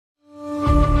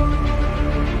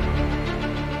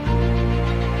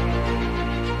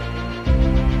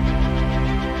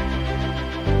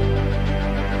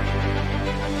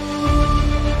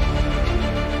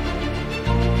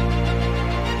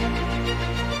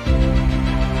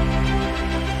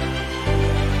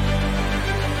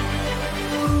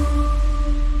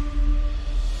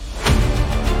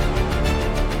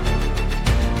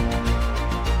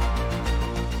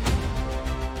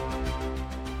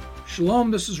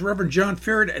Shalom, this is Reverend John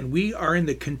Farrad, and we are in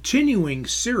the continuing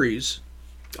series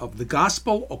of the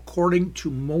Gospel according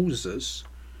to Moses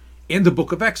in the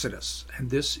book of Exodus. And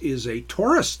this is a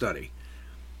Torah study,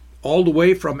 all the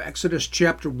way from Exodus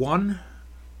chapter 1,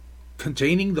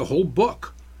 containing the whole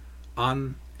book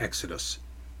on Exodus.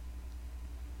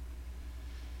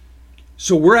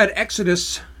 So we're at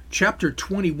Exodus chapter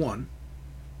 21,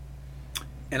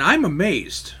 and I'm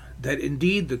amazed that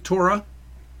indeed the Torah,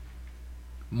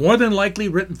 more than likely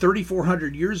written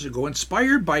 3,400 years ago,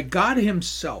 inspired by God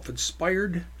himself,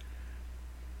 inspired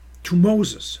to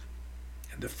Moses,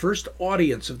 and the first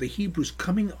audience of the Hebrews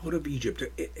coming out of Egypt,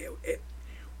 it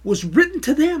was written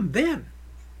to them then.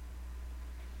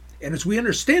 And as we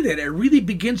understand it, it really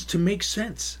begins to make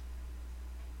sense.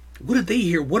 What did they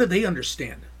hear? What did they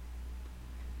understand?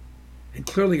 And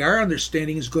clearly our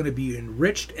understanding is going to be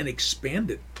enriched and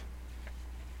expanded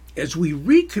as we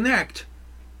reconnect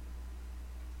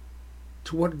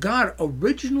to what God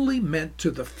originally meant to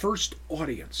the first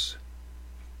audience.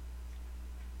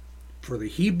 For the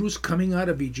Hebrews coming out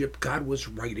of Egypt, God was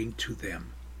writing to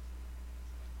them.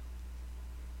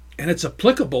 And it's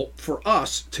applicable for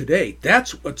us today.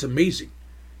 That's what's amazing.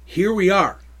 Here we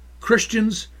are,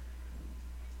 Christians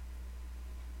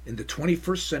in the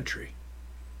 21st century.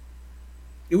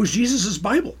 It was Jesus'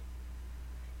 Bible.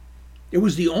 It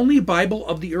was the only Bible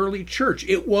of the early church.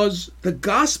 It was the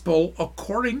gospel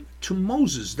according to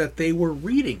Moses that they were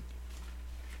reading.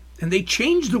 And they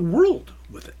changed the world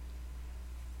with it.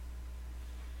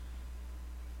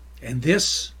 And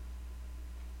this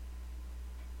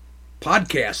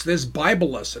podcast, this Bible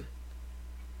lesson,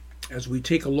 as we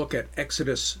take a look at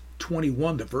Exodus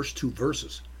 21, the first two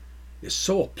verses, is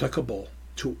so applicable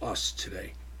to us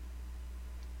today.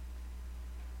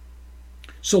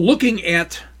 So looking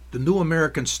at the New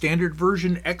American Standard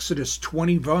Version, Exodus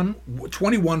 21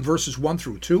 verses 1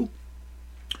 through 2.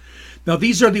 Now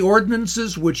these are the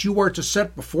ordinances which you are to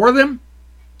set before them.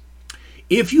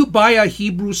 If you buy a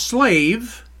Hebrew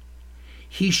slave,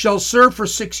 he shall serve for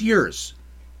 6 years.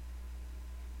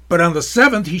 But on the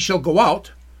 7th he shall go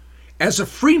out as a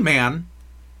free man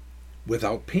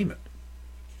without payment.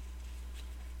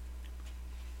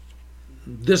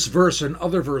 This verse and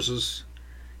other verses,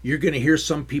 you're going to hear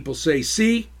some people say,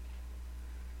 see,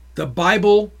 the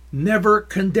Bible never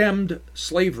condemned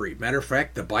slavery. Matter of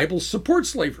fact, the Bible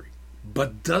supports slavery.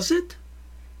 But does it?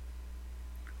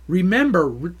 Remember,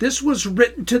 this was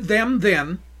written to them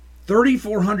then,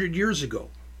 3,400 years ago.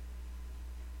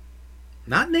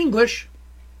 Not in English,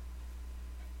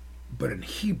 but in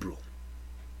Hebrew.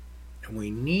 And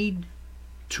we need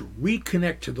to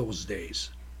reconnect to those days.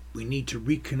 We need to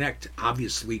reconnect,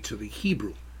 obviously, to the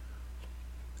Hebrew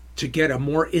to get a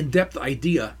more in-depth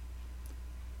idea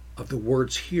of the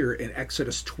words here in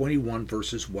Exodus 21,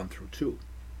 verses 1 through 2.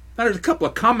 Now, there's a couple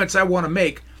of comments I want to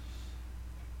make.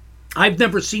 I've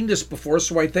never seen this before,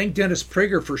 so I thank Dennis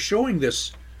Prager for showing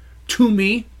this to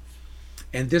me.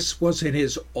 And this was in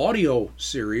his audio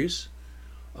series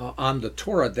on the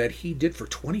Torah that he did for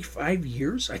 25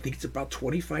 years. I think it's about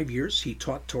 25 years he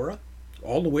taught Torah,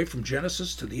 all the way from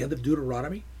Genesis to the end of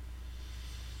Deuteronomy.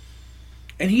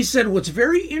 And he said what's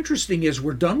very interesting is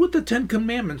we're done with the Ten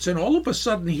Commandments, and all of a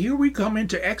sudden here we come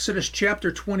into Exodus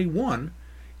chapter 21,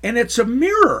 and it's a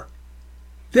mirror.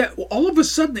 That all of a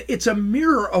sudden it's a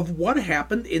mirror of what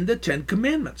happened in the Ten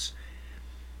Commandments.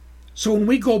 So when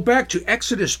we go back to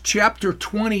Exodus chapter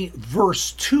 20,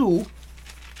 verse 2,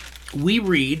 we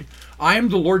read, I am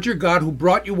the Lord your God who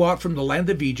brought you out from the land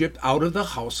of Egypt, out of the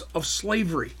house of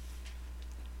slavery.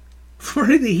 For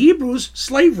the Hebrews,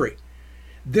 slavery.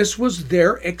 This was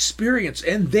their experience,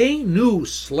 and they knew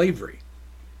slavery.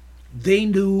 They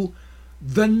knew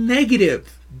the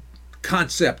negative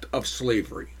concept of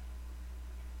slavery.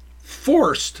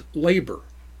 Forced labor,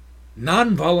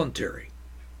 non-voluntary,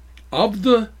 of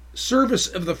the service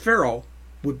of the Pharaoh,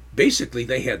 basically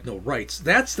they had no rights.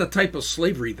 That's the type of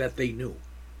slavery that they knew.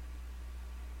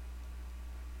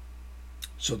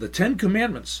 So the Ten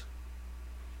Commandments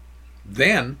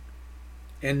then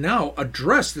and now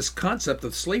address this concept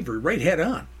of slavery right head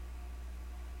on.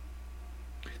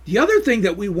 The other thing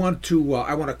that I want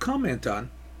to comment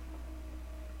on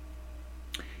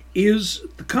is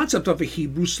the concept of a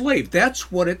Hebrew slave.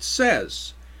 That's what it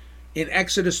says in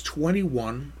Exodus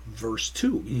 21, verse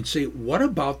 2. You can say, what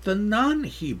about the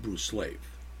non-Hebrew slave?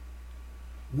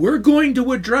 We're going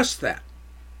to address that.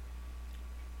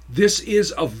 This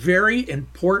is a very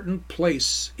important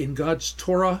place in God's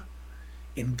Torah,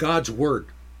 in God's Word,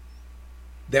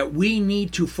 that we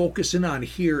need to focus in on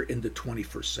here in the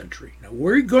 21st century. Now,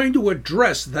 we're going to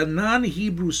address the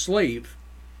non-Hebrew slave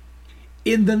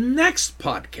in the next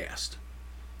podcast.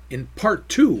 in part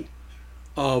 2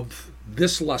 of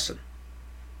this lesson.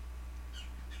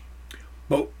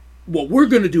 But what we're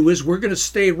going to do is we're going to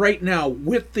stay right now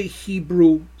with the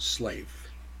Hebrew slave.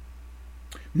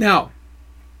 Now,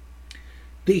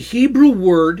 the Hebrew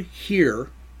word here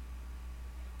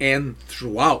and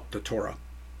throughout the Torah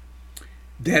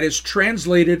that is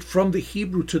translated from the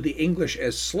Hebrew to the English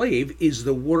as slave is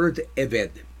the word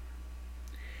eved.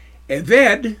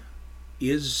 Eved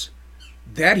is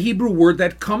that Hebrew word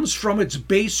that comes from its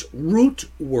base root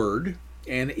word,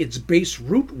 and its base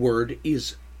root word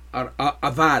is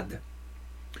avad.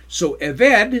 So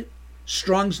eved,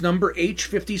 Strong's number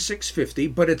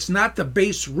H5650, but it's not the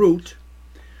base root.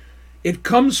 It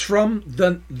comes from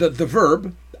the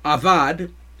verb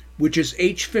avad, which is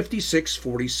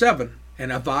H5647,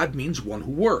 and avad means one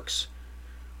who works.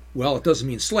 Well, it doesn't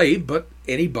mean slave, but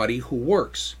anybody who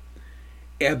works.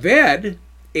 Eved,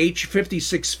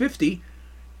 H5650,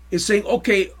 is saying,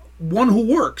 okay, one who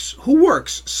works. Who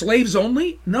works? Slaves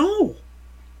only? No.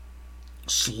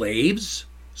 Slaves,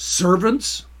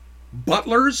 servants,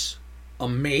 butlers, a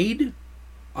maid,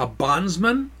 a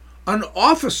bondsman, an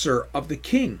officer of the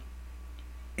king,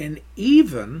 and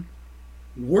even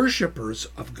worshipers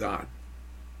of God.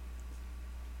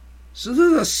 So this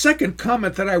is the second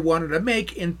comment that I wanted to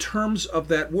make in terms of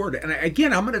that word. And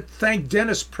again, I'm going to thank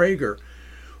Dennis Prager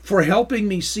for helping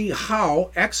me see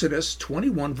how Exodus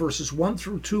 21 verses 1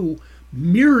 through 2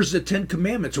 mirrors the Ten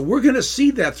Commandments. And we're going to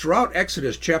see that throughout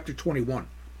Exodus chapter 21.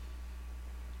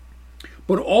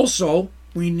 But also,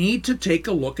 we need to take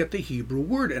a look at the Hebrew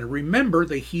word. And remember,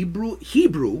 the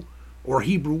Hebrew or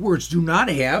Hebrew words do not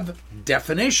have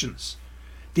definitions.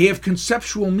 They have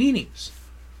conceptual meanings.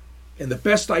 And the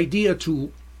best idea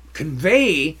to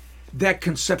convey that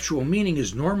conceptual meaning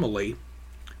is normally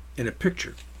in a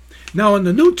picture. Now, in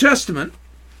the New Testament,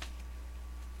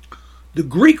 the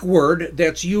Greek word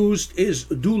that's used is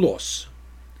doulos,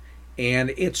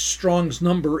 and its Strong's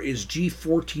number is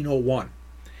G1401.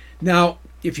 Now,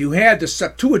 if you had the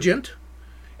Septuagint,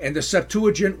 and the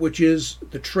Septuagint, which is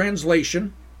the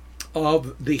translation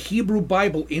of the Hebrew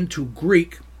Bible into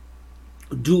Greek,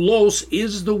 doulos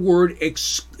is the word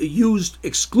used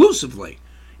exclusively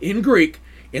in Greek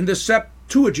in the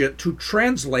Septuagint to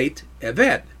translate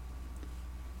eved.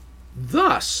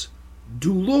 Thus,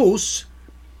 doulos,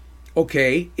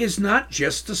 is not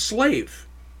just a slave.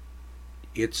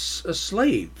 It's a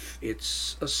slave.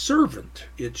 It's a servant.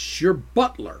 It's your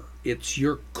butler. It's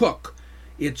your cook.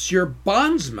 It's your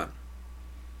bondsman.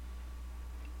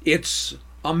 It's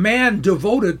a man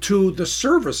devoted to the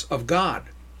service of God.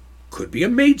 Could be a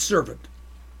maidservant.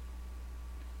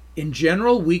 In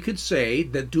general, we could say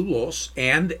that doulos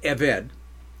and eved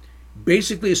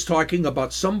basically is talking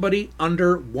about somebody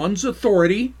under one's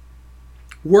authority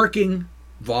working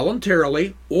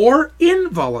voluntarily or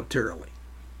involuntarily,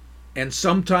 and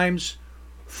sometimes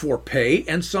for pay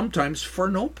and sometimes for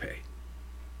no pay.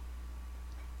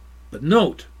 But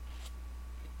note,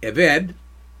 eved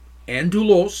and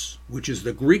doulos, which is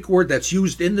the Greek word that's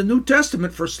used in the New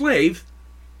Testament for slave,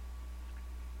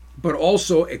 but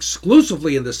also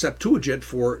exclusively in the Septuagint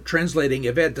for translating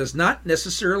eved, does not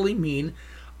necessarily mean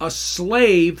a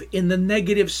slave in the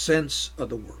negative sense of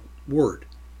the word.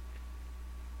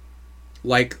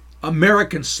 Like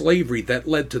American slavery that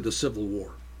led to the Civil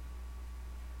War.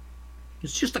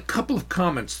 It's just a couple of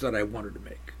comments that I wanted to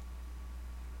make.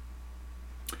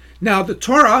 Now, the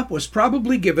Torah was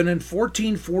probably given in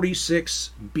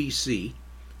 1446 BC,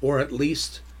 or at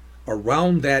least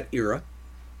around that era.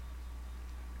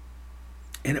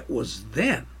 And it was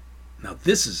then, now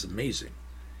this is amazing,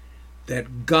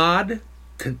 that God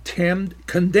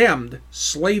condemned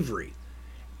slavery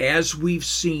as we've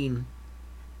seen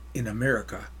in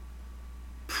America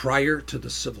prior to the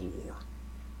Civil War.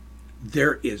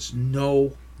 There is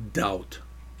no doubt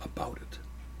about it.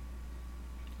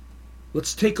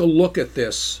 Let's take a look at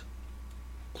this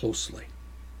closely.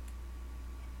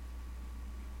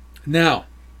 Now,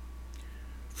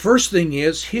 first thing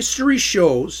is, history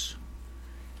shows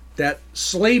that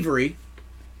slavery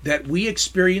that we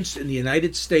experienced in the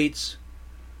United States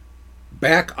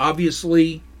back,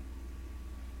 obviously,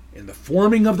 in the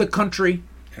forming of the country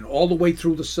and all the way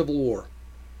through the Civil War,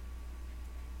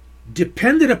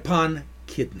 depended upon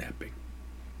kidnapping.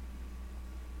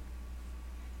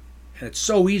 And it's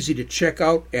so easy to check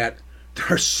out there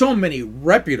are so many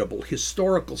reputable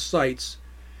historical sites.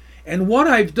 And what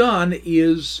I've done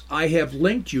is I have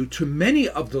linked you to many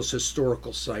of those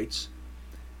historical sites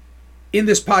in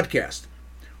this podcast.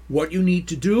 What you need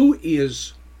to do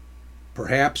is,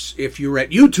 perhaps if you're at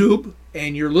YouTube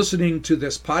and you're listening to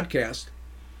this podcast,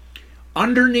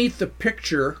 underneath the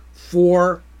picture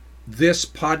for this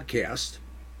podcast,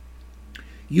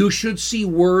 you should see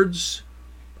words,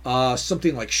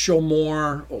 something like show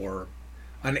more or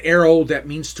an arrow that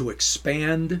means to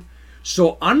expand.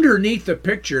 So underneath the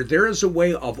picture, there is a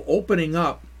way of opening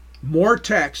up more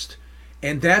text,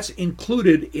 and that's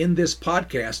included in this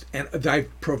podcast. And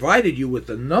I've provided you with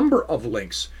a number of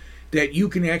links that you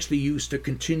can actually use to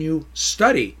continue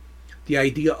study the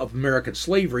idea of American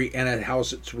slavery and how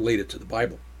it's related to the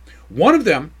Bible. One of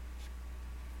them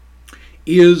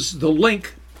is the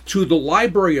link to the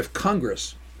Library of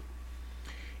Congress.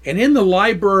 And in the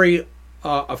Library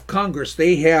of Congress,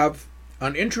 they have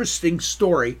an interesting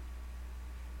story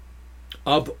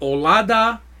of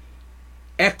Olada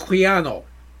Equiano.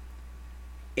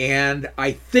 And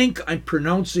I think I'm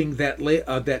pronouncing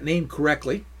that name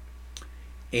correctly.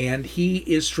 And he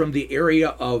is from the area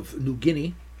of New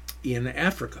Guinea in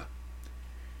Africa.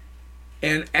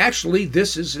 And actually,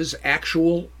 this is his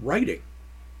actual writing.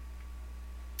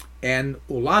 And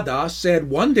Olada said,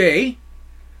 one day,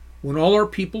 when all our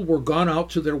people were gone out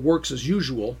to their works as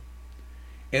usual,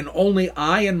 and only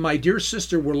I and my dear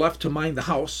sister were left to mind the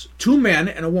house, 2 men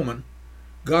and a woman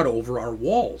got over our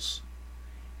walls,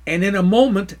 and in a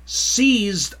moment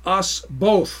seized us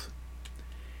both.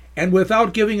 And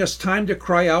without giving us time to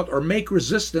cry out or make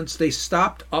resistance, they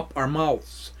stopped up our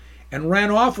mouths and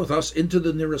ran off with us into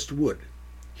the nearest wood.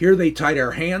 Here they tied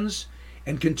our hands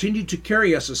and continued to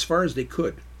carry us as far as they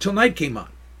could, till night came on,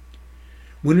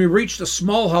 when we reached a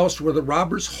small house where the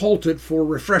robbers halted for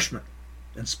refreshment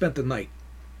and spent the night.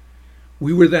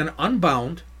 We were then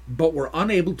unbound, but were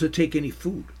unable to take any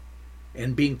food,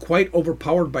 and being quite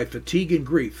overpowered by fatigue and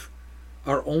grief,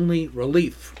 our only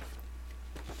relief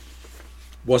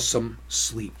was some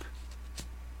sleep.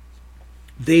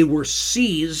 They were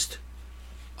seized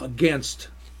against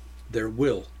their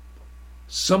will,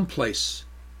 someplace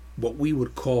what we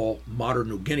would call modern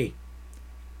New Guinea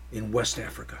in West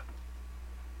Africa.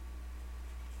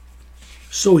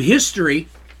 So history,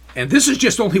 and this is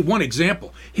just only one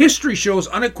example, history shows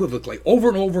unequivocally over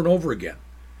and over and over again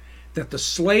that the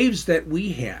slaves that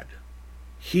we had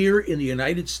here in the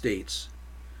United States,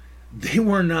 they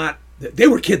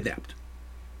were kidnapped.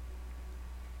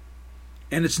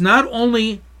 And it's not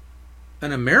only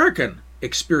an American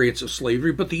experience of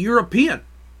slavery, but the European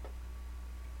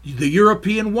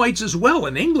whites as well,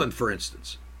 in England, for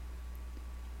instance.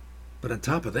 But on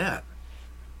top of that,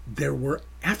 there were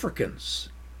Africans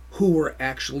who were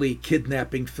actually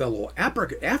kidnapping fellow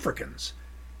Africans.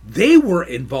 They were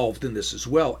involved in this as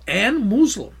well, and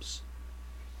Muslims.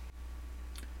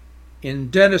 In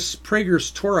Dennis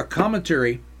Prager's Torah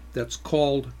commentary that's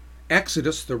called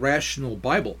Exodus, the Rational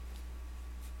Bible,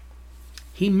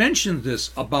 he mentioned this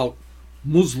about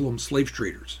Muslim slave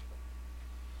traders.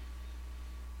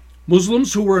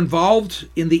 Muslims who were involved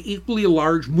in the equally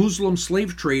large Muslim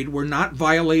slave trade were not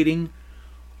violating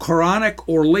Quranic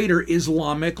or later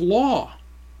Islamic law.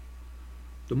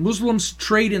 The Muslims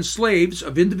trade in slaves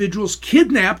of individuals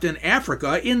kidnapped in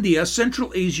Africa, India,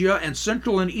 Central Asia, and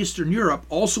Central and Eastern Europe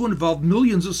also involved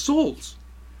millions of souls.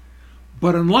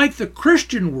 But unlike the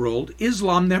Christian world,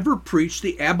 Islam never preached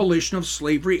the abolition of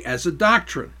slavery as a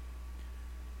doctrine.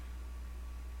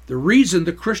 The reason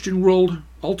the Christian world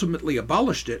ultimately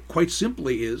abolished it, quite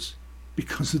simply, is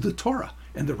because of the Torah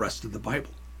and the rest of the Bible.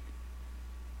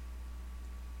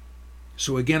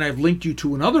 So again, I've linked you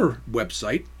to another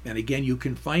website, and again, you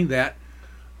can find that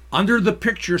under the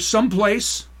picture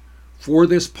someplace for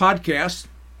this podcast,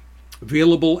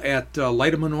 available at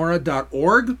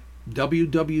lightofmenorah.org,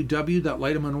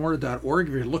 www.lightofmenorah.org.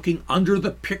 If you're looking under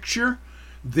the picture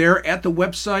there at the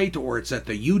website, or it's at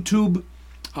the YouTube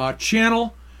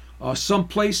channel,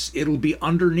 someplace it'll be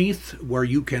underneath where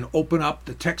you can open up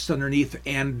the text underneath,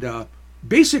 and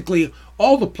basically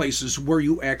all the places where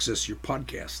you access your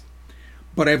podcast.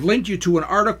 But I've linked you to an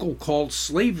article called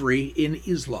Slavery in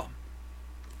Islam.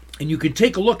 And you can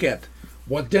take a look at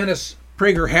what Dennis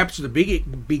Prager happens to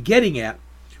be getting at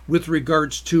with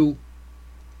regards to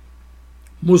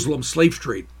Muslim slave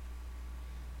trade.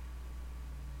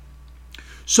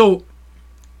 So,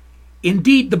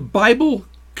 indeed, the Bible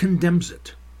condemns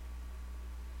it.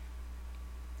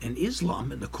 And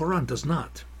Islam and the Quran does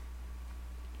not.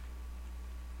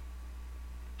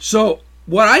 So,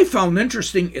 what I found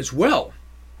interesting as well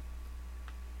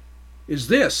is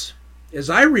this. As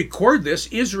I record this,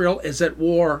 Israel is at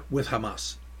war with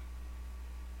Hamas.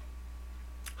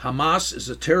 Hamas is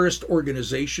a terrorist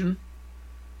organization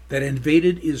that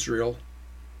invaded Israel,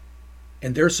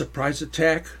 and their surprise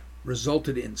attack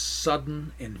resulted in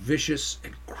sudden and vicious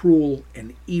and cruel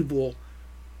and evil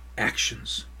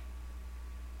actions.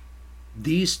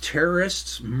 These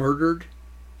terrorists murdered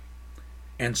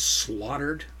and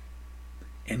slaughtered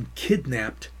and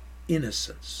kidnapped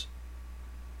innocents,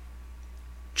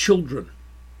 children,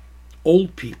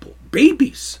 old people,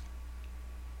 babies,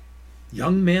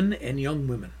 young men and young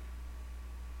women.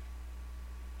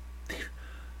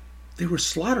 They were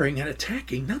slaughtering and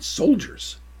attacking not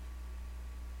soldiers,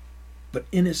 but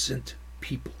innocent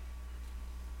people.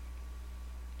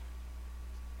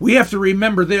 We have to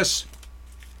remember this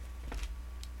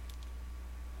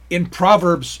in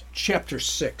Proverbs chapter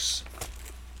 6,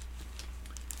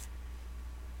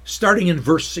 starting in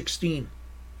verse 16.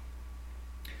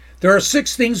 There are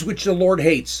 6 things which the Lord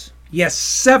hates, yes,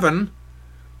 7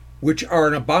 which are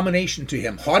an abomination to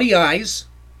him: haughty eyes,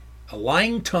 a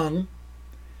lying tongue,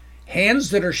 hands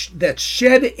that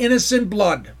shed innocent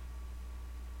blood,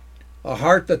 a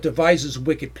heart that devises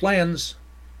wicked plans,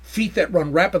 feet that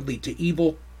run rapidly to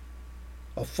evil,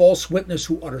 a false witness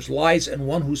who utters lies, and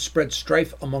one who spreads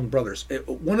strife among brothers.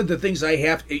 One of the things you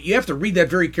have to read that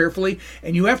very carefully,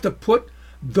 and you have to put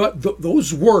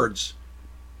those words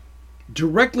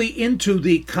directly into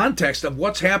the context of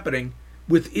what's happening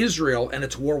with Israel and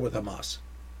its war with Hamas.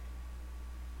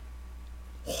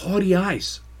 Haughty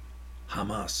eyes,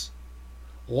 Hamas.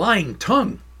 Lying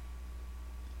tongue,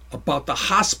 about the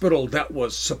hospital that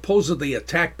was supposedly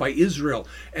attacked by Israel,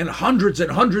 and hundreds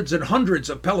and hundreds and hundreds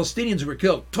of Palestinians were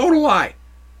killed. Total lie.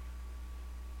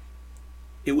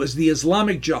 It was the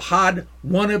Islamic Jihad.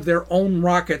 One of their own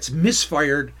rockets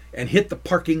misfired and hit the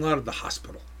parking lot of the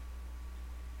hospital.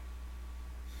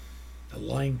 The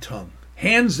lying tongue.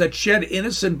 Hands that shed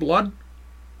innocent blood,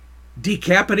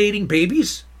 decapitating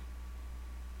babies.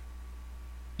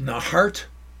 And the heart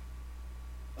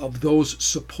of those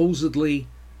supposedly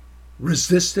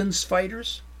resistance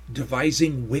fighters,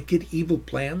 devising wicked, evil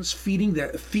plans, feet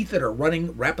that are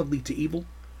running rapidly to evil,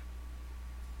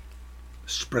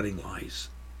 spreading lies.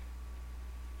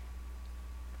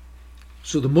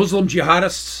 So the Muslim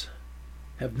jihadists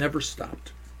have never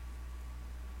stopped.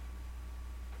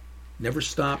 Never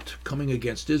stopped coming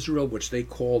against Israel, which they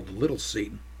called Little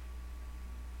Satan.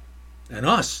 And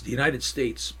us, the United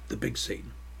States, the Big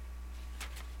Satan.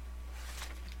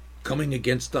 Coming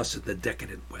against us at the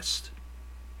decadent West.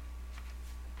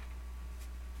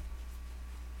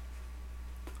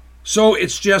 So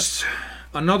it's just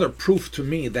another proof to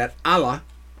me that Allah,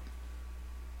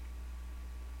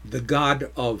 the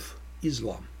God of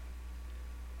Islam,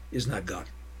 is not God.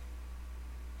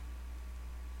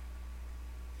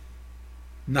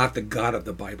 Not the God of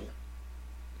the Bible.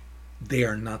 They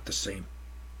are not the same.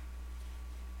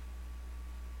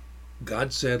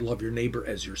 God said, love your neighbor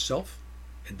as yourself.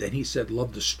 And then he said,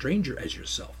 love the stranger as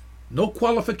yourself. No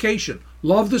qualification.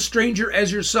 Love the stranger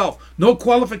as yourself. No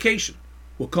qualification.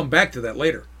 We'll come back to that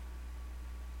later.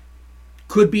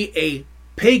 Could be a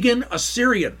pagan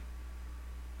Assyrian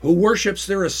who worships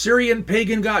their Assyrian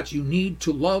pagan gods. You need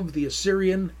to love the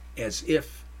Assyrian as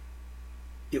if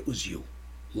it was you.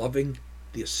 Loving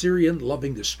the Assyrian,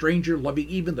 loving the stranger, loving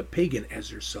even the pagan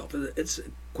as yourself. It's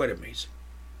quite amazing.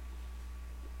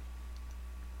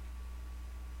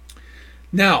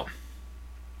 Now,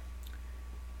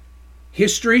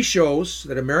 history shows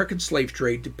that American slave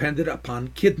trade depended upon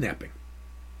kidnapping.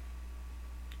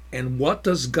 And what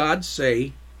does God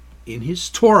say in his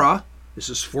Torah, this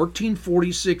is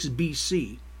 1446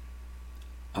 BC,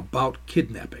 about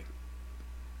kidnapping?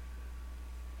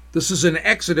 This is in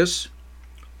Exodus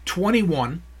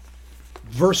 21,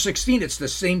 verse 16. It's the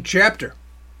same chapter.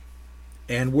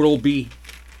 And we'll be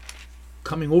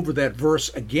coming over that verse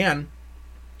again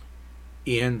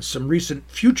in some recent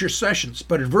future sessions.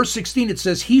 But in verse 16 it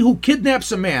says, he who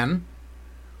kidnaps a man,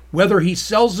 whether he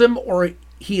sells him or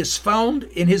he is found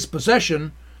in his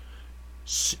possession,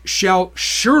 shall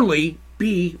surely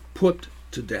be put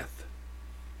to death.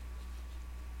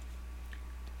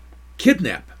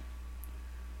 Kidnap.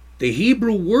 The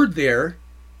Hebrew word there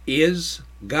is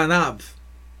ganav.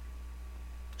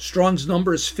 Strong's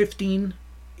number is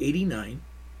 1589.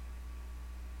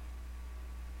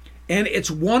 And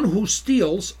it's one who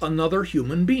steals another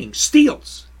human being.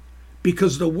 Steals.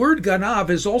 Because the word ganav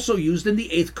is also used in the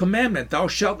 8th commandment. Thou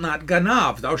shalt not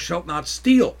ganav. Thou shalt not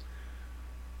steal.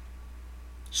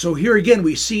 So here again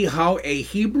we see how a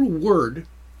Hebrew word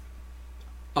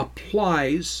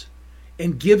applies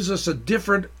and gives us a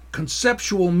different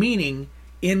conceptual meaning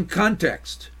in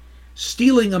context.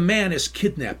 Stealing a man is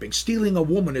kidnapping. Stealing a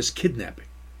woman is kidnapping.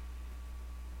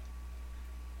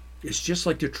 It's just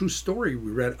like the true story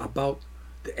we read about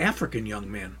the African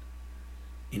young man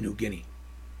in New Guinea.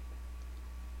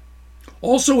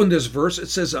 Also in this verse, it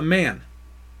says a man.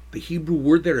 The Hebrew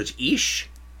word there is ish.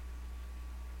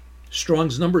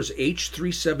 Strong's number is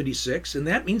H376, and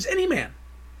that means any man.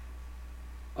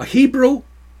 a Hebrew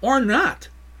or not,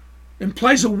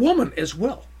 implies a woman as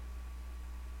well.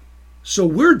 So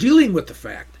we're dealing with the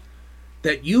fact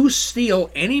that you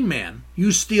steal any man,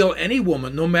 you steal any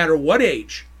woman, no matter what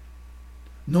age,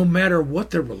 no matter what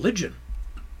their religion,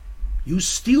 you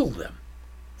steal them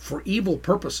for evil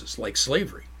purposes like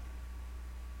slavery.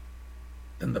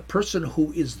 Then the person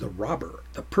who is the robber,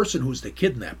 the person who's the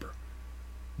kidnapper,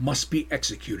 must be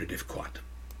executed if caught.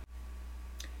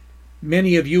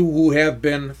 Many of you who have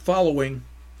been following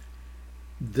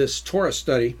this Torah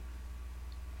study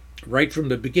right from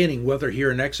the beginning, whether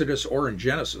here in Exodus or in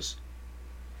Genesis,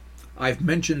 I've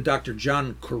mentioned Dr.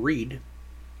 John Correed,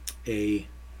 a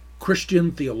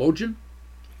Christian theologian,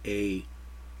 a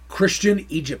Christian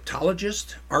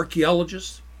Egyptologist,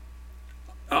 archaeologist,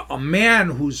 a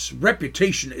man whose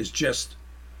reputation is just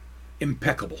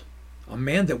impeccable, a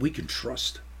man that we can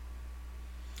trust.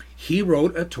 He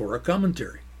wrote a Torah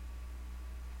commentary.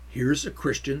 Here's a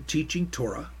Christian teaching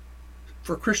Torah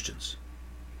for Christians.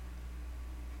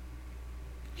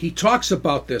 He talks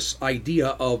about this idea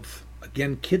of,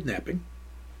 again, kidnapping,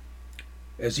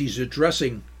 as he's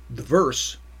addressing the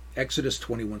verse, Exodus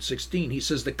 21:16. He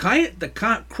says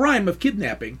the crime of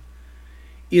kidnapping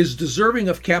is deserving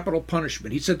of capital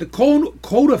punishment. He said the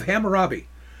Code of Hammurabi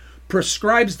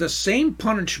prescribes the same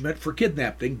punishment for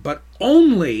kidnapping, but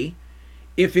only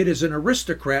if it is an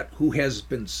aristocrat who has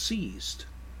been seized.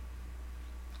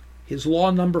 His law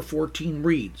number 14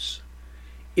 reads,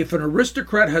 if an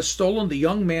aristocrat has stolen the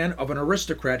young man of an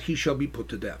aristocrat, he shall be put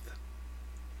to death.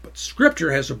 But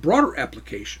Scripture has a broader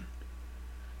application.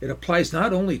 It applies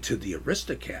not only to the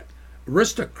aristocrat,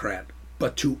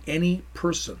 but to any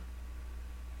person,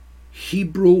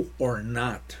 Hebrew or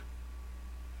not,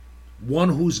 one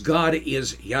whose God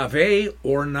is Yahweh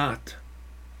or not.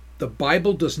 The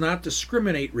Bible does not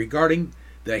discriminate regarding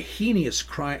the heinous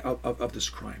crime of this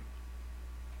crime.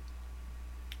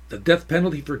 The death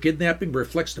penalty for kidnapping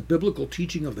reflects the biblical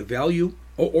teaching of the value,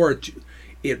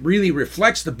 it really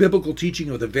reflects the biblical teaching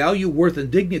of the value, worth,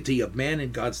 and dignity of man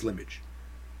in God's image.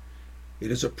 It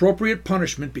is appropriate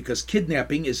punishment because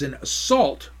kidnapping is an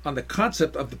assault on the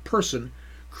concept of the person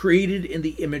created in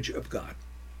the image of God.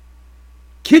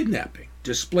 Kidnapping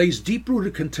displays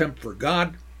deep-rooted contempt for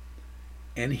God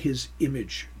and his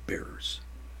image bearers.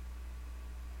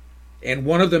 And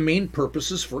one of the main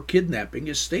purposes for kidnapping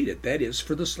is stated, that is,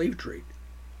 for the slave trade.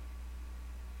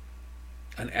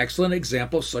 An excellent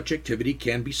example of such activity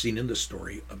can be seen in the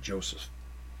story of Joseph.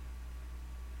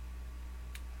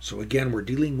 So again, we're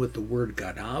dealing with the word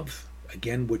ganav,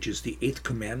 again, which is the 8th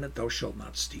commandment, thou shalt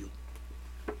not steal.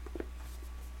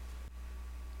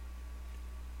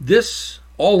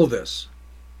 All of this,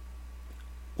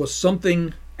 was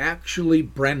something actually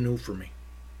brand new for me.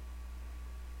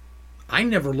 I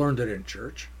never learned it in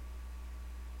church.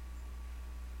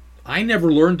 I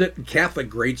never learned it in Catholic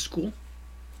grade school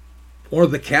or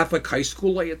the Catholic high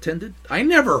school I attended. I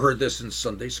never heard this in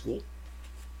Sunday school.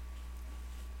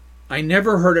 I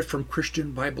never heard it from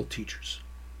Christian Bible teachers.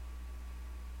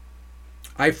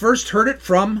 I first heard it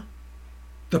from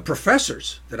the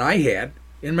professors that I had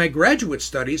in my graduate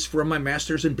studies for my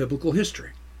master's in biblical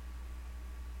history.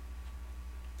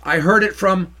 I heard it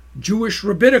from Jewish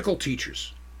rabbinical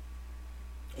teachers.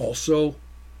 Also,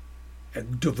 a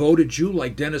devoted Jew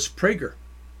like Dennis Prager.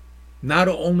 Not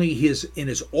only in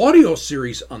his audio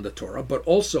series on the Torah, but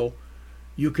also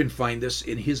you can find this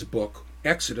in his book,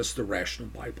 Exodus, the Rational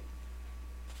Bible.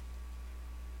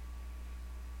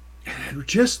 And it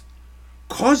just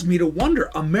caused me to wonder,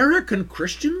 American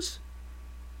Christians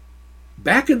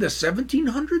back in the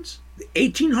 1700s, the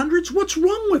 1800s, what's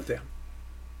wrong with them?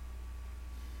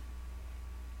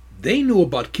 They knew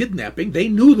about kidnapping. They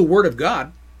knew the Word of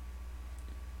God.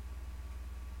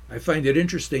 I find it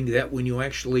interesting that when you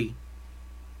actually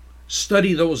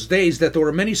study those days, that there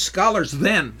were many scholars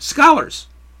then,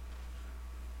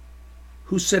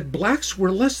 who said blacks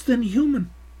were less than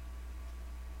human.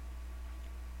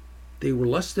 They were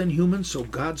less than human, so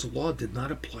God's law did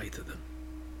not apply to them.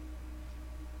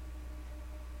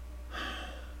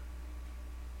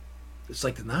 It's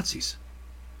like the Nazis.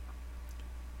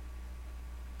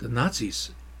 The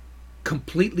Nazis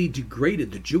completely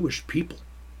degraded the Jewish people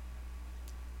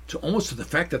to almost to the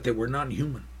fact that they were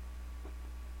non-human.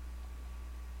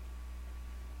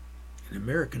 And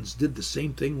Americans did the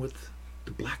same thing with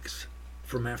the blacks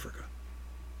from Africa.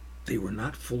 They were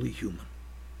not fully human.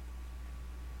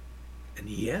 And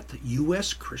yet,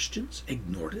 U.S. Christians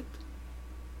ignored it.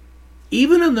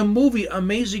 Even in the movie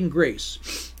Amazing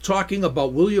Grace, talking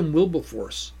about William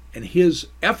Wilberforce and his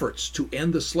efforts to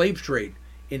end the slave trade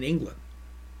in England,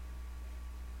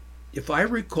 if I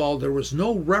recall, there was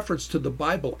no reference to the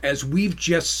Bible as we've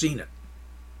just seen it,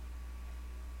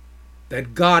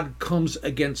 that God comes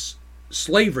against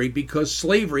slavery, because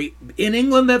slavery in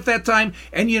England at that time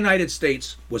and the United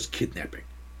States was kidnapping.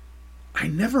 I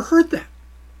never heard that.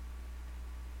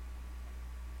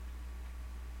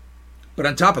 But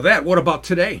on top of that, what about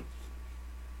today?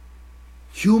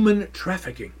 Human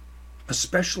trafficking,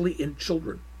 especially in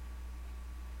children.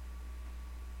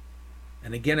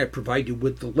 And again, I provide you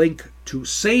with the link to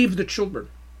Save the Children.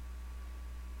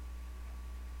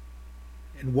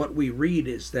 And what we read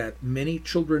is that many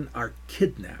children are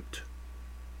kidnapped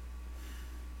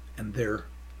and they're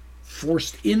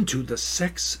forced into the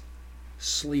sex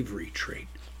slavery trade.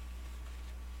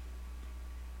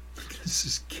 This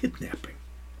is kidnapping.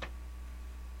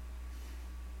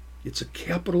 It's a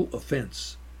capital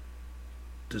offense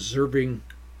deserving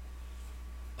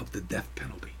of the death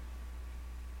penalty.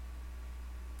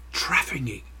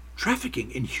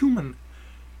 Trafficking in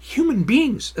human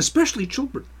beings, especially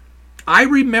children. I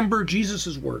remember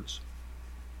Jesus' words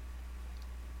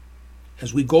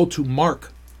as we go to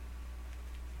Mark,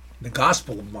 the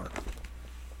Gospel of Mark.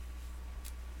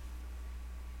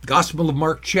 Gospel of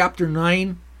Mark, chapter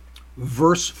 9,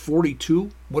 verse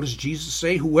 42. What does Jesus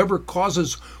say? Whoever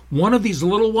causes one of these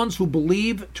little ones who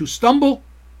believe to stumble,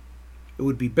 it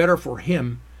would be better for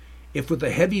him if with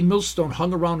a heavy millstone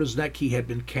hung around his neck he had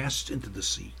been cast into the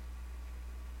sea.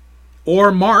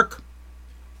 Or Mark,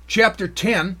 chapter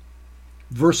 10,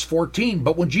 verse 14.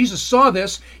 But when Jesus saw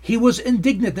this, he was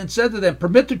indignant and said to them,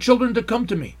 permit the children to come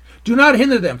to me. Do not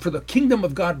hinder them, for the kingdom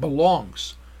of God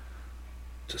belongs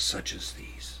to such as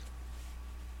these.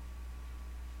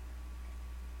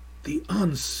 The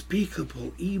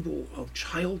unspeakable evil of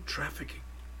child trafficking.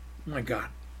 Oh my God.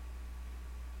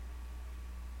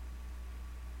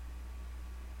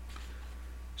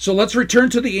 So let's return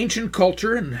to the ancient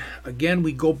culture, and again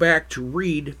we go back to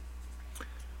read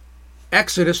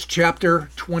Exodus chapter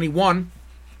 21,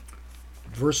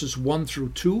 verses 1 through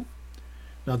 2.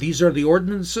 Now these are the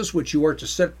ordinances which you are to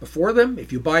set before them.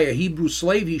 If you buy a Hebrew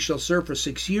slave, he shall serve for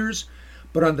 6 years,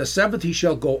 but on the 7th he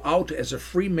shall go out as a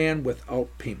free man without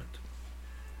payment.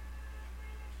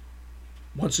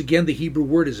 Once again, the Hebrew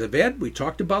word is eved. We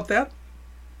talked about that.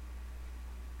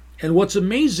 And what's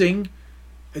amazing,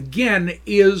 again,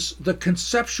 is the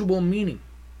conceptual meaning.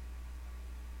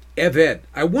 Eved.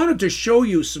 I wanted to show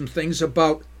you some things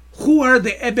about who are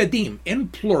the evedim in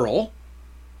plural.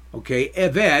 Okay,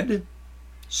 eved,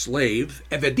 slave,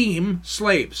 evedim,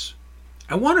 slaves.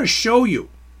 I want to show you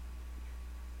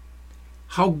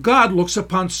how God looks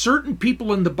upon certain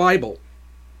people in the Bible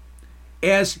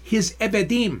as his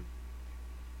evedim.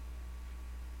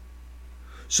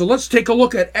 So let's take a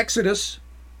look at Exodus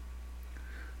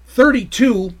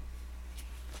 32,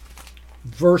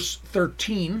 verse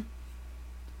 13.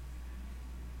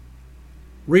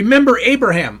 Remember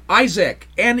Abraham, Isaac,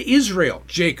 and Israel,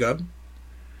 Jacob,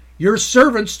 your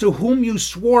servants to whom you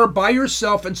swore by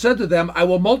yourself and said to them, I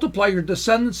will multiply your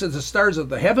descendants as the stars of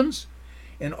the heavens,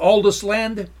 and all this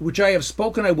land which I have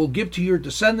spoken I will give to your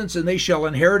descendants, and they shall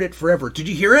inherit it forever. Did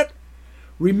you hear it?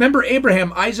 Remember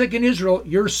Abraham, Isaac, and Israel,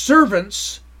 your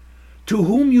servants to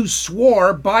whom you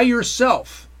swore by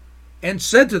yourself and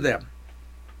said to them.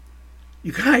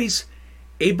 You guys,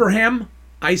 Abraham,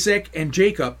 Isaac, and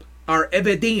Jacob are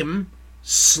evedim,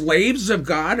 slaves of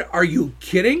God. Are you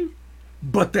kidding?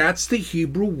 But that's the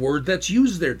Hebrew word that's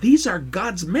used there. These are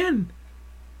God's men.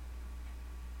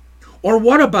 Or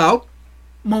what about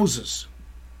Moses?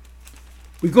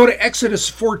 We go to Exodus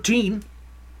 14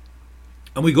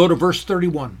 and we go to verse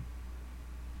 31.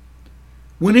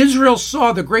 When Israel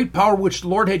saw the great power which the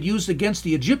Lord had used against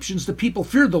the Egyptians, the people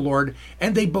feared the Lord,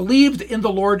 and they believed in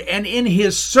the Lord and in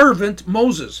his servant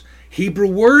Moses. Hebrew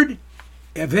word,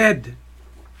 eved.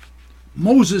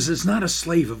 Moses is not a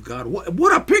slave of God.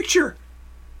 What a picture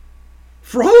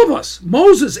for all of us.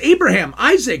 Moses, Abraham,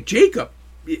 Isaac, Jacob,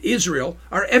 Israel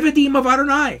are evedim of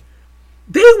Adonai.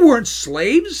 They weren't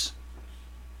slaves.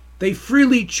 They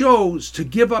freely chose to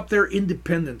give up their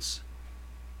independence.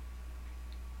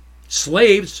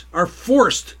 Slaves are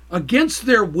forced against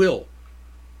their will.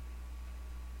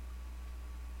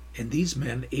 And these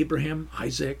men, Abraham,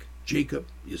 Isaac, Jacob,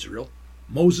 Israel,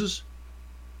 Moses,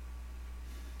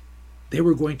 they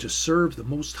were going to serve the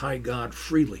Most High God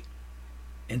freely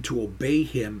and to obey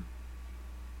him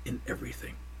in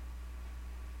everything.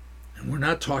 And we're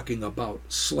not talking about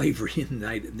slavery in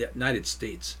the United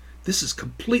States. This is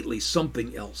completely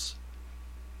something else.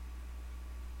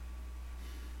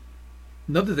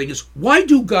 Another thing is, why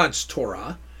do God's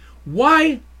Torah?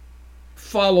 Why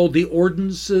follow the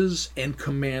ordinances and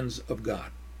commands of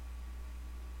God?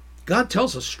 God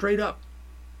tells us straight up.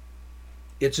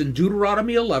 It's in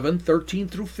Deuteronomy 11, 13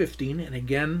 through 15. And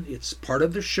again, it's part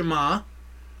of the Shema.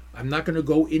 I'm not going to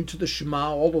go into the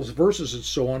Shema, all those verses and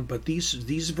so on, but these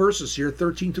verses here,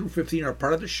 13 through 15, are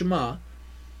part of the Shema.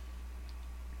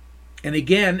 And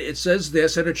again, it says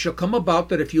this, and it shall come about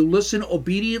that if you listen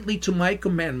obediently to my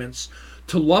commandments,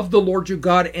 to love the Lord your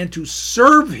God and to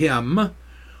serve him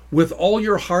with all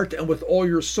your heart and with all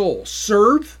your soul.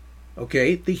 Serve,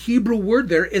 okay, the Hebrew word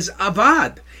there is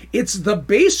avad. It's the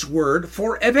base word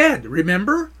for eved.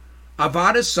 Remember?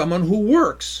 Avad is someone who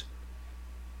works,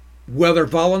 whether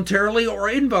voluntarily or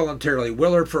involuntarily,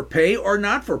 whether for pay or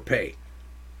not for pay.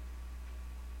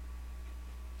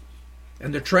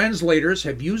 And the translators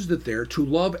have used it there to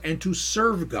love and to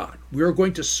serve God. We are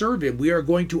going to serve him. We are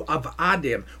going to avad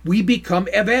him. We become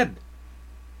eved.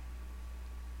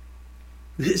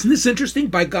 Isn't this interesting?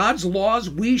 By God's laws,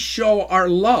 we show our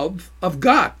love of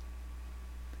God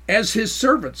as his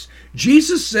servants.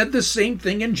 Jesus said the same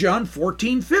thing in John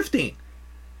 14:15.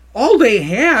 All they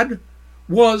had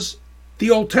was the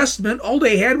Old Testament. All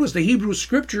they had was the Hebrew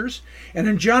Scriptures. And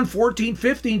in John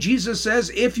 14:15, Jesus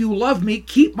says, if you love me,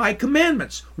 keep my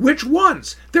commandments. Which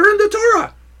ones? They're in the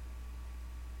Torah.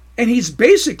 And he's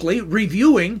basically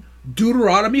reviewing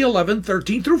Deuteronomy 11,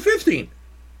 13 through 15.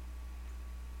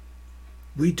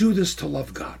 We do this to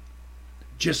love God,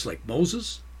 just like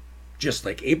Moses, just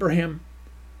like Abraham,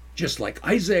 just like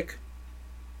Isaac,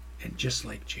 and just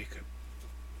like Jacob.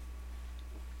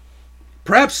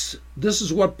 Perhaps this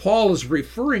is what Paul is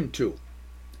referring to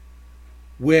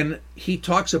when he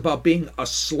talks about being a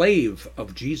slave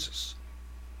of Jesus.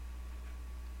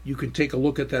 You can take a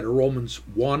look at that in Romans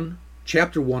 1,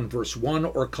 chapter 1, verse 1,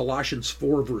 or Colossians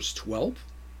 4, verse 12.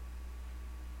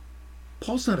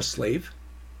 Paul's not a slave.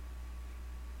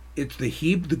 It's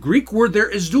the Greek word there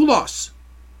is doulos.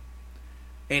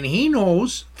 And he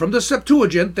knows from the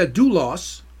Septuagint that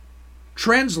doulos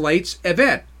translates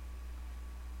eved.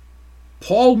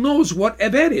 Paul knows what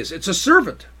eved is. It's a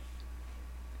servant.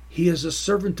 He is a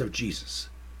servant of Jesus.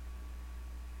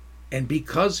 And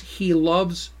because he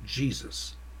loves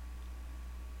Jesus,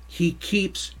 he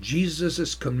keeps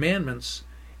Jesus' commandments,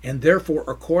 and therefore,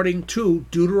 according to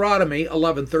Deuteronomy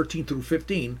 11, 13 through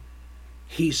 15,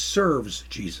 he serves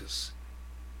Jesus.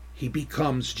 He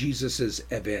becomes Jesus'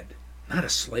 eved, not a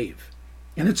slave.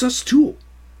 And it's us too.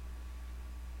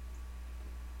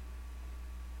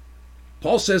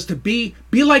 Paul says to be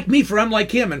like me, for I'm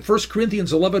like him. In 1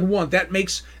 Corinthians 11:1, that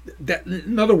makes that,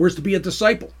 in other words, to be a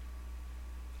disciple.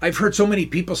 I've heard so many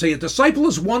people say a disciple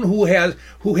is one who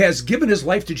has given his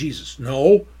life to Jesus.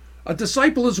 No. A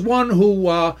disciple is one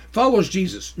who follows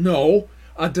Jesus. No.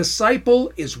 A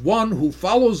disciple is one who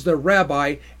follows their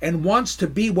rabbi and wants to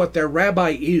be what their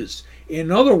rabbi is.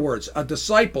 In other words, a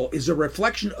disciple is a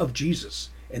reflection of Jesus,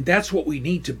 and that's what we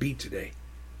need to be today.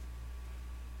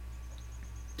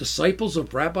 Disciples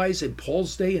of rabbis in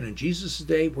Paul's day and in Jesus'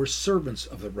 day were servants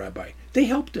of the rabbi. They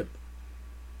helped him.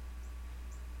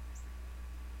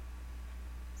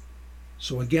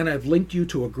 So again, I've linked you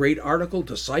to a great article,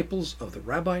 Disciples of the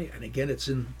Rabbi, and again, it's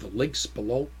in the links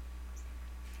below,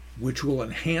 which will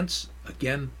enhance,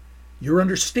 again, your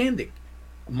understanding,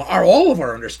 all of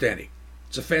our understanding.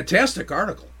 It's a fantastic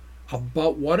article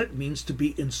about what it means to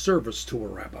be in service to a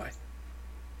rabbi.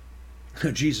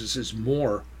 Jesus is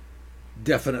more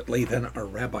definitely than a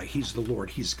rabbi. He's the Lord.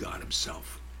 He's God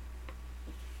himself.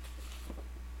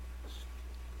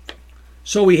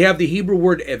 So we have the Hebrew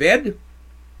word eved,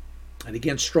 and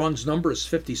again, Strong's number is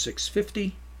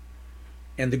 5650,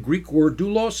 and the Greek word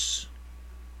doulos,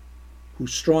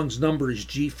 whose Strong's number is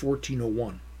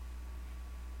G1401.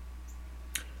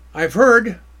 I've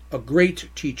heard a great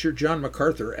teacher, John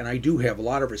MacArthur, and I do have a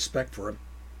lot of respect for him.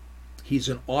 He's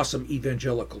an awesome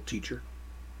evangelical teacher.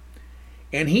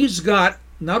 And he's got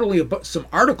not only some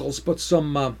articles, but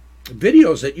some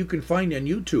videos that you can find on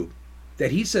YouTube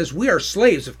that he says we are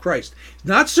slaves of Christ.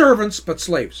 Not servants, but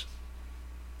slaves.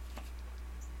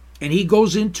 And he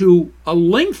goes into a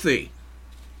lengthy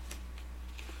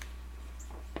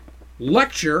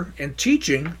lecture and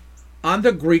teaching on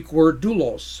the Greek word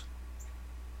doulos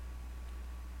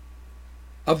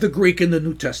of the Greek in the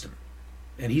New Testament.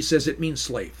 And he says it means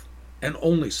slave, and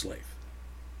only slave.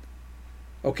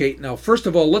 Okay, now first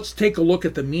of all, let's take a look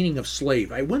at the meaning of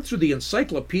slave. I went through the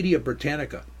Encyclopedia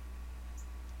Britannica,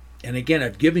 and again,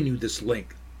 I've given you this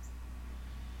link.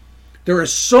 There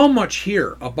is so much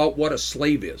here about what a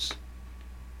slave is.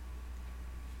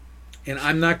 And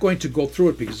I'm not going to go through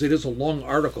it because it is a long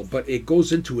article, but it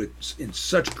goes into it in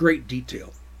such great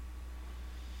detail.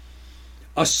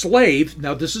 A slave,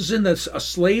 now this is a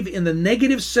slave in the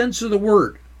negative sense of the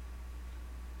word.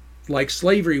 like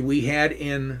slavery we had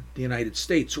in the United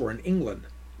States or in England.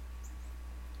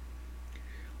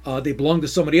 They belonged to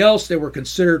somebody else. They were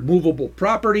considered movable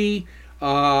property.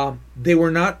 They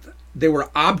were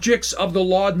objects of the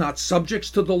law, not subjects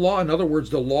to the law. In other words,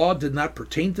 the law did not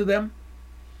pertain to them.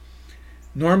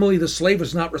 Normally, the slave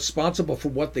was not responsible for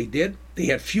what they did. They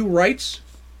had few rights.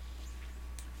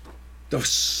 The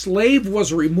slave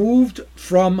was removed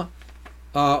from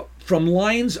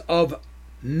lines of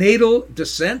natal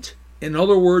descent. In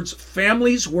other words,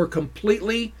 families were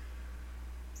completely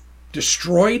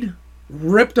destroyed,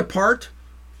 ripped apart.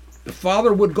 The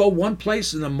father would go one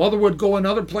place and the mother would go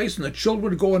another place and the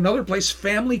children would go another place.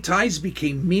 Family ties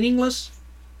became meaningless.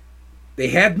 They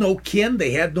had no kin.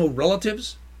 They had no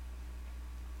relatives.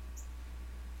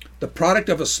 The product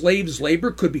of a slave's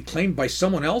labor could be claimed by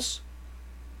someone else,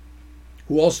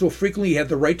 who also frequently had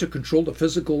the right to control the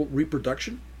physical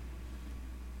reproduction.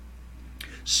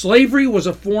 Slavery was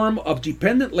a form of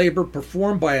dependent labor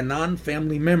performed by a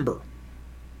non-family member.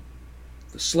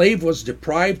 The slave was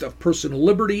deprived of personal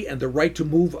liberty and the right to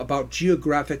move about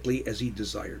geographically as he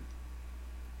desired.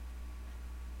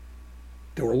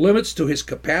 There were limits to his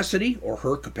capacity or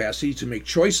her capacity to make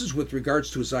choices with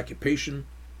regards to his occupation.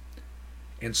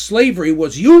 And slavery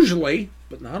was usually,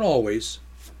 but not always,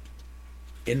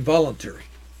 involuntary.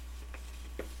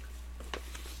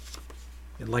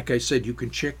 And like I said, you can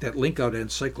check that link out at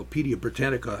Encyclopedia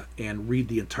Britannica and read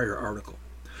the entire article.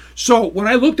 So when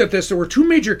I looked at this, there were two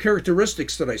major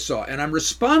characteristics that I saw, and I'm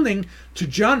responding to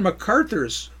John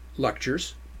MacArthur's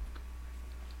lectures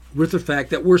with the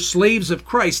fact that we're slaves of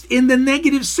Christ in the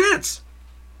negative sense.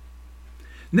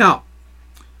 Now,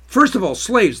 first of all,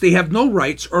 slaves, they have no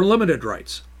rights or limited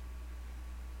rights.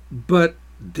 But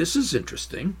this is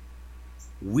interesting.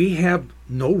 We have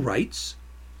no rights.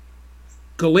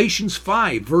 Galatians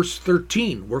 5, verse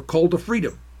 13, we're called to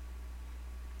freedom.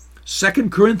 2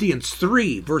 Corinthians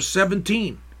 3, verse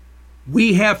 17,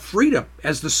 we have freedom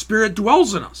as the Spirit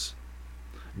dwells in us.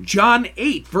 John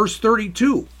 8, verse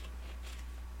 32,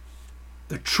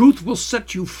 the truth will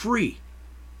set you free.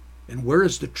 And where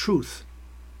is the truth?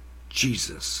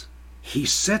 Jesus. He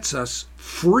sets us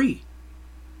free.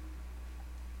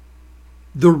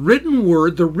 The written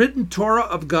word, the written Torah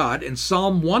of God in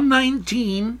Psalm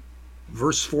 119,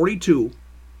 verse 42,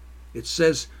 it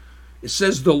says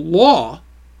the law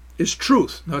is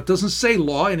truth. Now, it doesn't say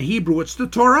law in Hebrew, it's the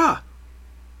Torah.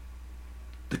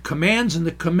 The commands and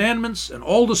the commandments and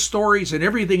all the stories and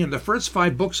everything in the first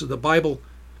 5 books of the Bible,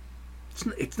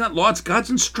 it's not law, it's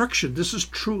God's instruction. This is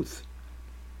truth.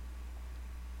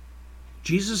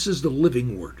 Jesus is the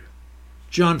living word.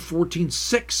 John 14,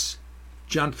 6.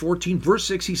 John 14, verse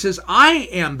 6, he says, I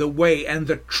am the way and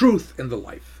the truth and the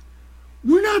life.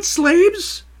 We're not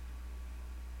slaves.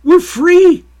 We're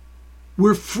free.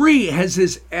 We're free as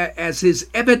his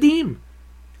Evadim,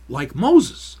 like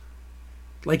Moses,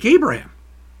 like Abraham,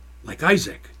 like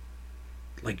Isaac,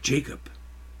 like Jacob,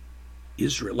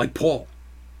 Israel, like Paul.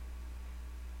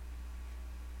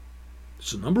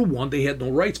 So number one, they had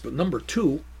no rights. But number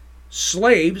two,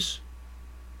 slaves,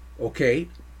 okay,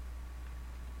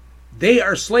 they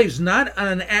are slaves not on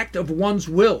an act of one's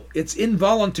will. It's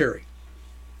involuntary.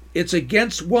 It's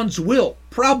against one's will.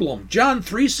 Problem, John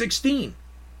 3:16.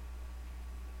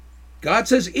 God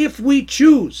says if we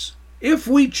choose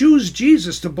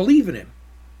Jesus to believe in him,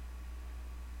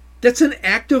 that's an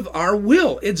act of our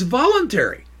will. It's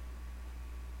voluntary.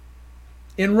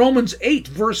 In Romans 8,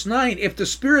 verse 9, if the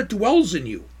Spirit dwells in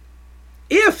you,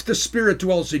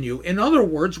 in other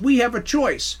words, we have a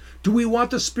choice. Do we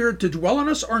want the Spirit to dwell in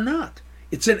us or not?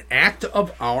 It's an act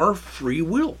of our free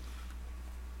will.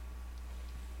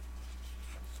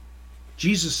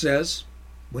 Jesus says,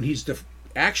 when he's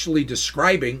actually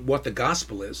describing what the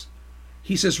gospel is,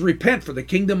 he says, repent, for the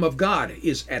kingdom of God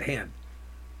is at hand.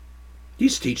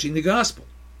 He's teaching the gospel.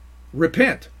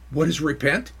 Repent. What is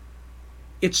repent?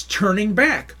 It's turning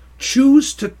back.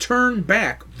 Choose to turn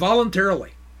back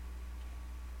voluntarily.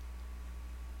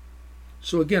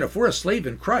 So again, if we're a slave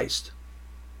in Christ,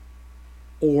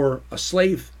 or a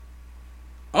slave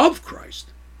of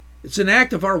Christ, it's an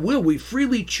act of our will. We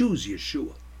freely choose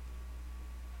Yeshua.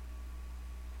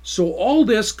 So all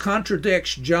this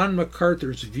contradicts John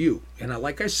MacArthur's view. And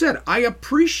like I said, I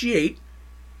appreciate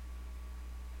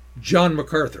John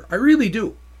MacArthur. I really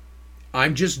do.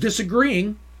 I'm just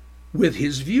disagreeing with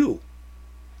his view.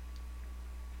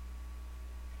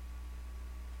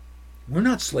 We're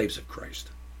not slaves of Christ.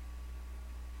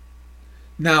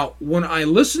 Now, when I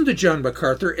listen to John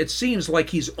MacArthur, it seems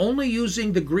like he's only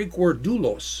using the Greek word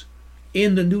doulos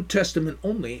in the New Testament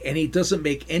only, and he doesn't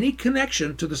make any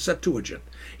connection to the Septuagint.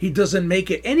 He doesn't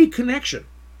make any connection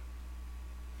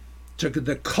to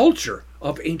the culture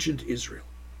of ancient Israel.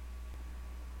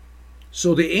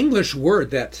 So the English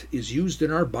word that is used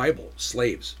in our Bible,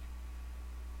 slaves,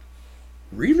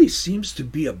 really seems to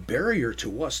be a barrier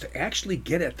to us to actually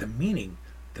get at the meaning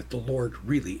that the Lord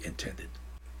really intended.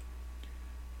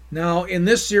 Now, in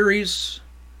this series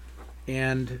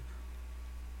and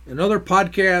in other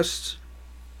podcasts,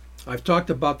 I've talked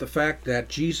about the fact that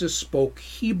Jesus spoke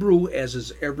Hebrew as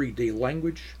his everyday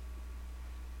language.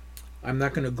 I'm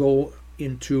not going to go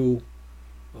into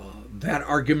that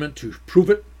argument to prove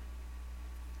it.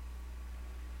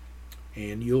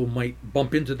 And you might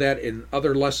bump into that in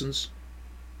other lessons,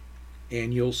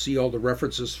 and you'll see all the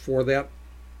references for that.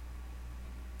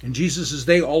 In Jesus'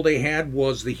 day, all they had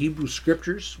was the Hebrew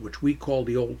Scriptures, which we call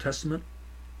the Old Testament.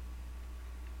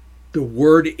 The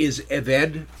word is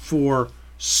eved for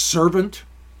servant,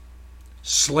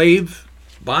 slave,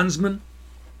 bondsman.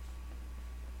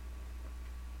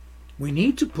 We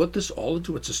need to put this all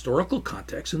into its historical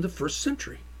context in the first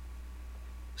century.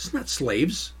 It's not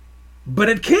slaves, but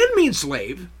it can mean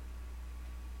slave.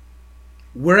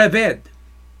 We're eved.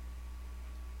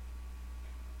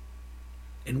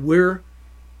 And we're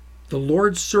the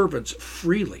Lord's servants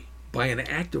freely by an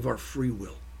act of our free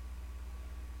will.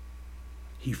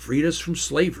 He freed us from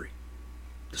slavery,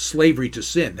 the slavery to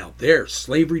sin. Now there's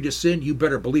slavery to sin, you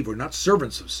better believe we're not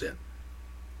servants of sin.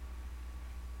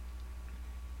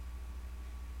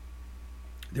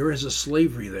 There is a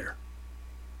slavery there.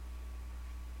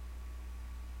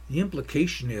 The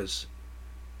implication is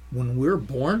when we're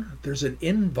born, there's an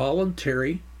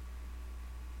involuntary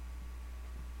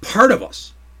part of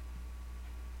us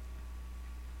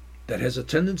that has a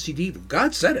tendency to evil.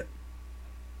 God said it.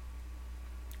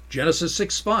 Genesis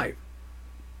 6:5.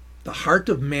 The heart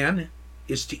of man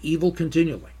is to evil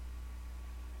continually.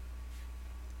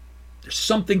 There's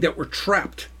something that we're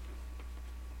trapped.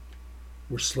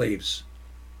 We're slaves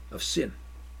of sin.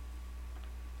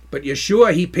 But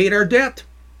Yeshua, he paid our debt.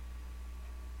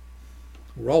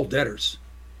 We're all debtors.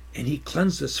 And he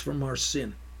cleansed us from our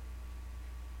sin.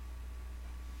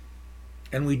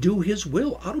 And we do his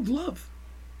will out of love.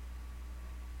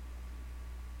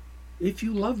 If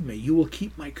you love me, you will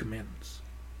keep my commandments.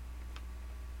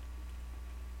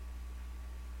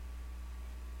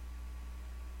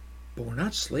 But we're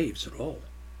not slaves at all.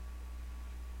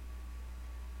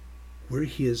 We're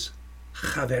his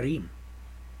chaverim.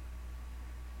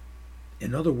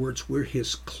 In other words, we're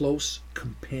his close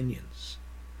companions.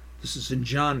 This is in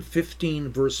John 15,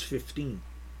 verse 15.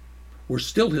 We're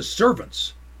still his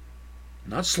servants,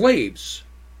 not slaves.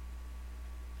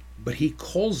 But he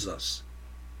calls us.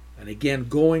 And again,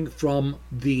 going from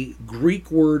the Greek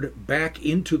word back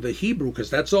into the Hebrew, because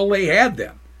that's all they had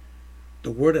then. The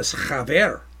word is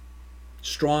chaver.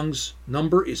 Strong's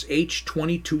number is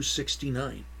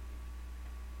H2269.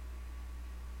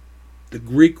 The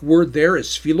Greek word there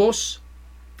is philos.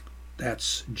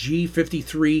 That's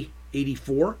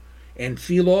G5384. And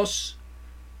philos,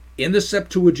 in the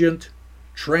Septuagint,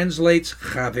 translates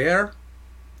chaver.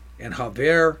 And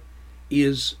haver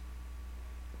is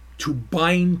to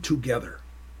bind together.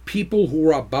 People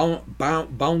who are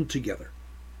bound together.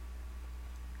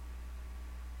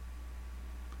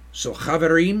 So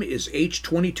chaverim is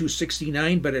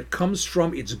H2269, but it comes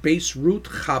from its base root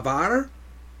chavar,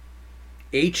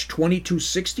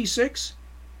 H2266,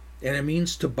 and it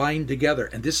means to bind together.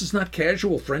 And this is not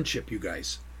casual friendship, you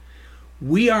guys.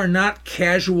 We are not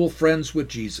casual friends with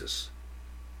Jesus.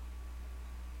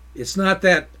 It's not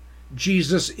that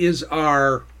Jesus is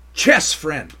our chess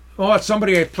friend. Oh, it's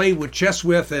somebody I play with chess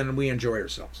with and we enjoy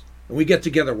ourselves. And we get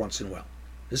together once in a while.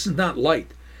 This is not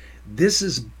light. This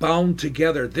is bound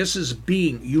together. This is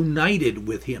being united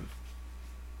with him.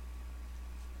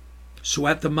 So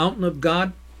at the mountain of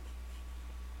God,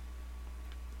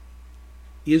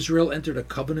 Israel entered a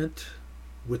covenant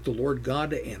with the Lord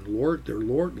God, and the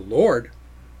Lord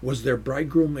was their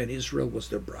bridegroom and Israel was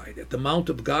their bride. At the mount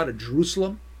of God at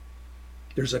Jerusalem,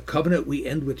 there's a covenant we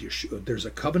end with Yeshua. There's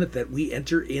a covenant that we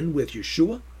enter in with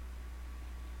Yeshua.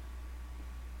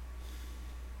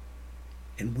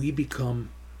 And we become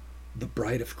the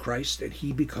bride of Christ, and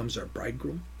he becomes our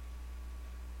bridegroom.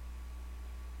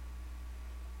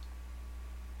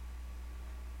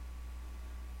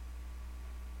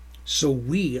 So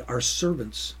we are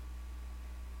servants,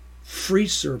 free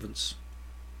servants,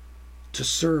 to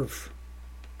serve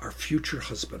our future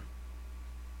husband.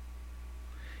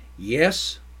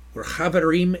 Yes, we're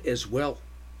chaverim as well.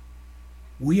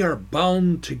 We are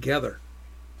bound together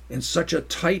in such a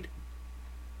tight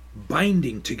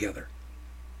binding together,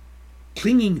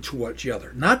 clinging to each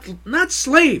other, not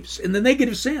slaves in the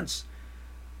negative sense,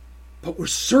 but we're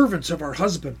servants of our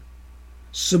husband.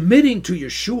 submitting to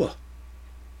Yeshua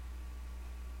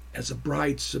as a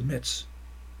bride submits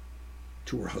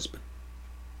to her husband.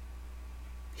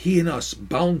 He and us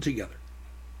bound together.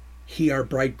 He our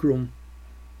bridegroom,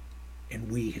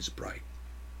 and we his bride.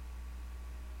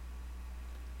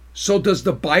 So does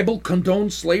the Bible condone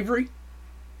slavery?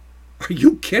 Are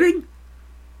you kidding?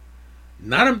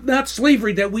 Not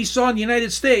slavery that we saw in the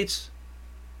United States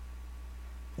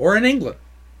or in England.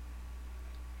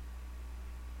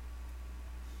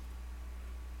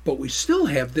 But we still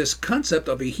have this concept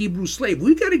of a Hebrew slave.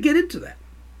 We've got to get into that.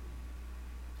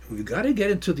 We've got to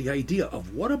get into the idea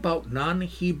of what about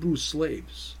non-Hebrew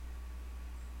slaves?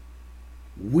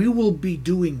 We will be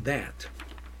doing that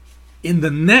in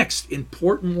the next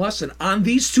important lesson on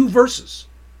these two verses.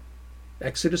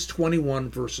 Exodus 21,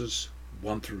 verses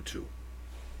 1 through 2.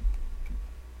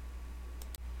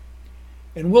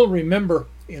 And we'll remember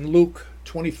in Luke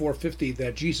 24:50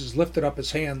 that Jesus lifted up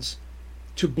his hands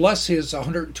to bless his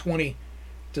 120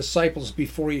 disciples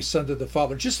before he ascended to the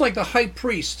Father, just like the high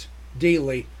priest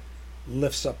daily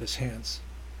lifts up his hands.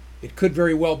 It could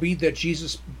very well be that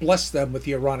Jesus blessed them with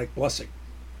the Aaronic blessing.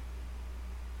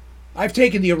 I've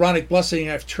taken the Aaronic blessing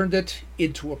and I've turned it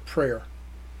into a prayer.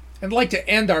 And I'd like to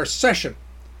end our session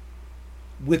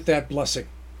with that blessing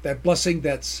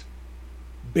that's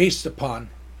based upon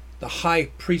the high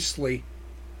priestly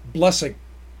blessing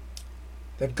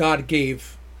that God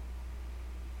gave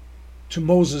to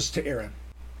Moses, to Aaron,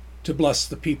 to bless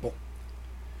the people.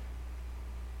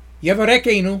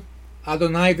 Yevarekenu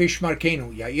Adonai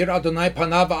v'shmarkenu, Yair Adonai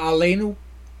panav aleinu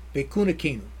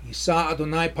v'kunekenu, Yisa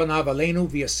Adonai panav aleinu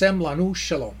v'yasem lanu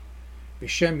shalom,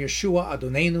 B'shem Yeshua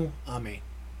Adonenu, Amen.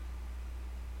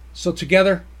 So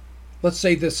together, let's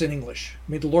say this in English.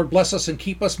 May the Lord bless us and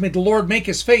keep us. May the Lord make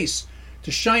his face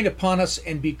to shine upon us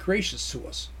and be gracious to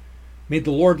us. May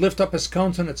the Lord lift up his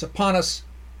countenance upon us,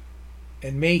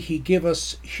 and may he give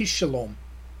us his shalom.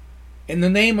 In the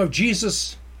name of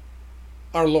Jesus,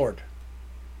 our Lord.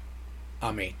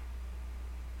 Amen.